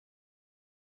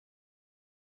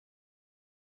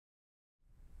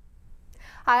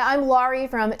Hi, I'm Laurie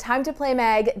from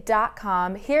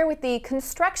TimeToPlayMag.com here with the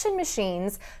Construction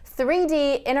Machines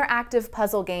 3D interactive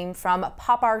puzzle game from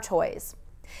Popar Toys.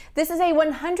 This is a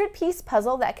 100-piece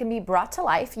puzzle that can be brought to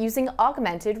life using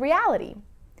augmented reality.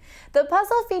 The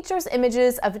puzzle features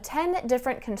images of 10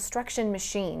 different construction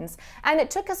machines, and it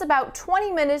took us about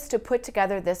 20 minutes to put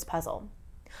together this puzzle.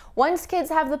 Once kids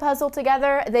have the puzzle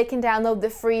together, they can download the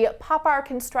free Popar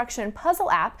Construction Puzzle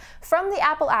app from the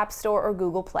Apple App Store or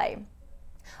Google Play.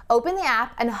 Open the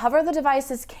app and hover the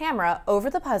device's camera over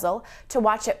the puzzle to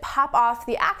watch it pop off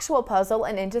the actual puzzle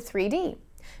and into 3D.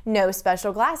 No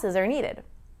special glasses are needed.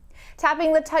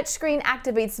 Tapping the touchscreen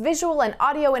activates visual and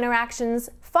audio interactions,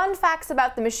 fun facts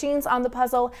about the machines on the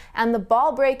puzzle, and the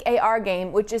Ball Break AR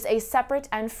game, which is a separate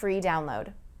and free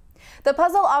download. The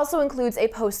puzzle also includes a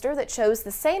poster that shows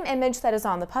the same image that is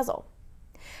on the puzzle.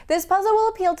 This puzzle will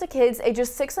appeal to kids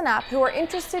ages 6 and up who are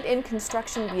interested in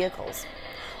construction vehicles.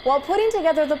 While putting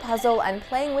together the puzzle and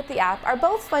playing with the app are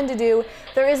both fun to do,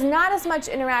 there is not as much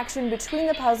interaction between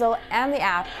the puzzle and the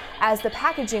app as the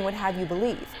packaging would have you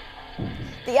believe.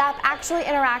 The app actually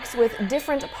interacts with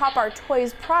different Popar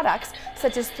Toys products,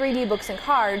 such as 3D books and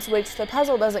cards, which the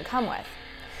puzzle doesn't come with.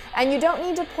 And you don't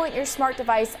need to point your smart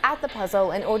device at the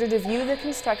puzzle in order to view the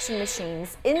construction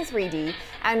machines in 3D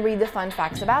and read the fun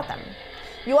facts about them.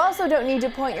 You also don't need to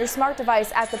point your smart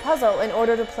device at the puzzle in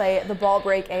order to play the Ball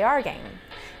Break AR game.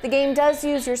 The game does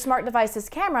use your smart device's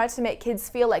camera to make kids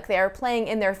feel like they are playing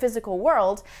in their physical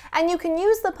world, and you can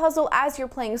use the puzzle as your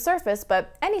playing surface,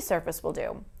 but any surface will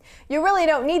do. You really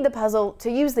don't need the puzzle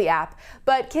to use the app,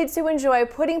 but kids who enjoy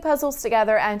putting puzzles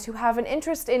together and who have an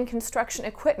interest in construction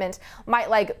equipment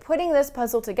might like putting this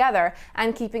puzzle together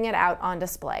and keeping it out on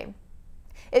display.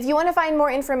 If you want to find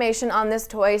more information on this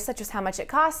toy, such as how much it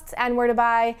costs and where to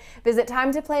buy, visit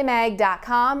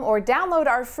TimeToPlayMag.com or download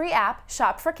our free app,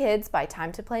 Shop for Kids by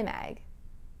Time to Play Mag.